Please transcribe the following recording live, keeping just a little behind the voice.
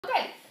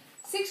Okay,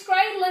 6th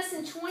grade,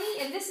 lesson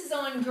 20, and this is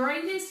on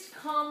greatest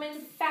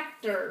common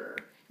factor.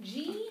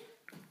 GCF.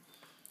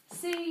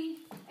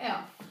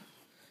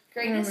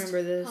 Greatest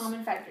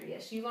common factor.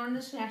 Yes, you learned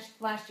this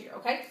last year.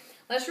 Okay,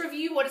 let's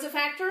review. What is a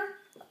factor?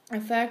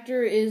 A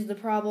factor is the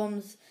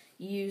problems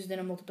used in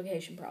a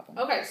multiplication problem.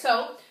 Okay,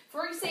 so,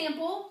 for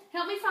example,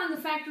 help me find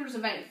the factors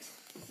of 8,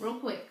 real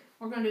quick.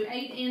 We're going to do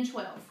 8 and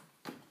 12.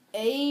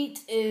 8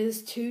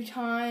 is 2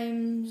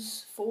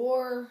 times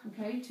 4.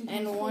 Okay, 2 times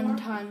and 4. 1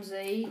 times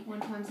 8. 1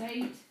 times 8.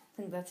 I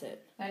think that's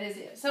it. That is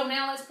it. So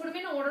now let's put them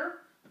in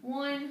order.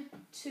 1,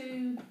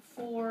 2,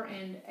 4,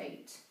 and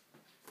 8.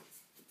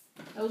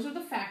 Those are the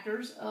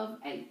factors of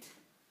 8.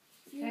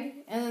 Okay?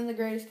 And then the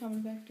greatest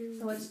common factor.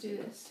 So let's do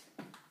this.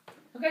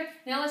 Okay,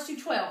 now let's do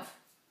 12.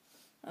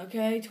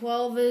 Okay,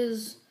 12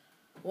 is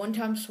 1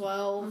 times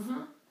 12.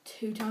 Uh-huh.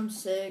 2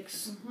 times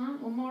 6. Uh-huh.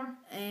 One more.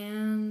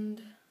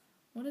 And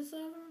what is the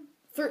other one?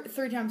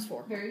 3 times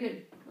 4. Very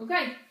good.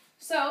 Okay,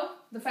 so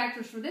the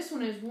factors for this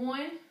one is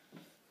 1,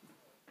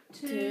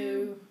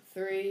 2,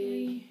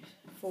 3,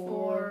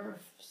 4,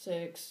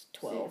 6,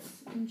 12.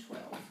 6, and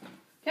 12.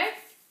 Okay?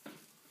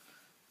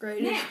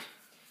 Greatest. Now,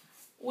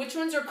 which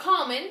ones are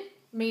common,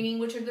 meaning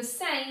which are the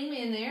same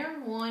in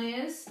there? 1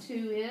 is,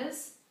 2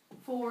 is,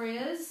 4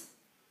 is.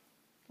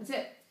 That's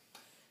it.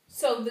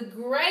 So the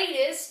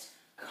greatest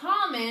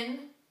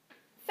common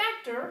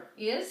factor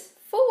is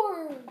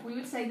 4. We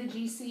would say the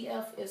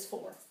GCF is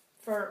 4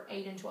 for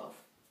 8 and 12.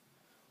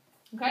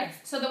 Okay?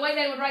 So the way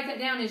they would write that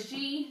down is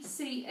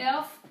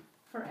GCF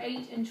for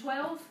 8 and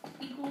 12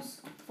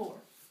 equals 4.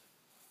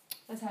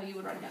 That's how you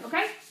would write it down.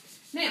 Okay?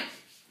 Now,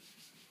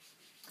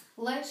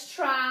 let's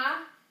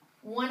try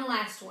one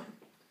last one.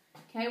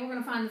 Okay? We're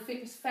going to find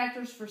the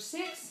factors for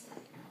 6,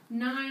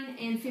 9,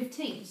 and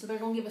 15. So they're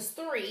going to give us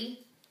 3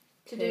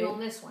 to do on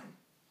this one.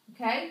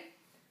 Okay?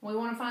 We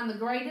want to find the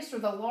greatest or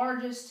the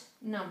largest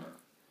number.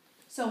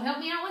 So help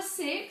me out with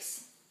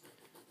 6.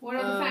 What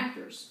are the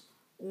factors?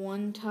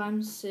 1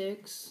 times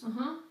 6.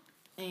 Uh-huh.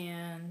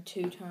 And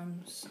 2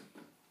 times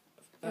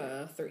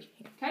 3.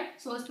 Okay,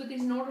 so let's put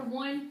these in order.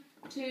 1,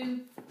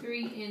 2,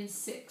 3, and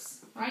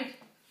 6. Right?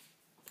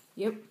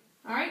 Yep.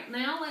 All right,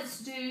 now let's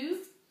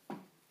do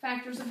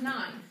factors of 9.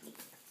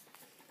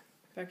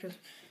 Factors.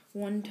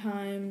 1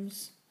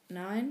 times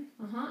 9.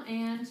 Uh-huh,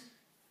 and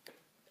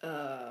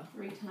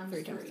 3 times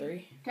 3.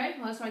 3. Okay,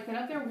 well, let's write that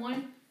up there.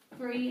 1,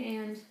 3,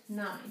 and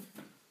 9.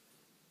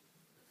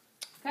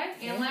 Okay,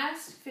 and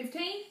last,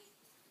 15.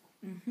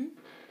 Mm-hmm.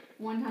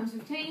 1 times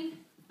 15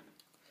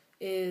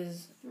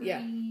 is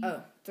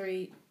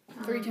 3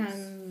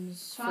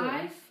 times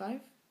 5. 5.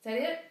 Is that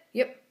it?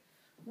 Yep.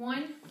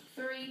 1,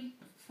 3,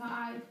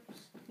 5,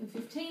 and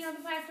 15 are the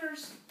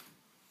factors.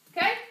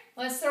 Okay,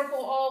 let's circle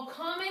all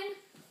common.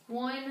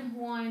 1,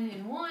 1,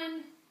 and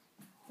 1.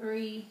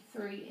 3,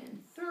 3,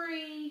 and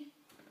 3.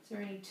 Is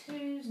there any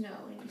 2s?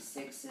 No. Any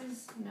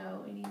 6s?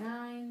 No. Any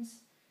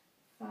 9s?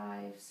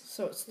 5s?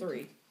 So it's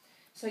 3.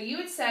 So you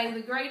would say the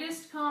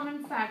greatest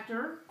common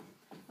factor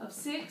of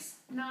 6,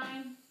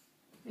 9,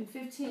 and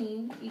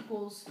 15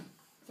 equals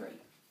 3.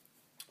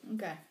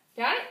 Okay.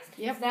 Got it?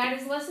 Yep. That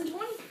is lesson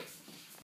 20.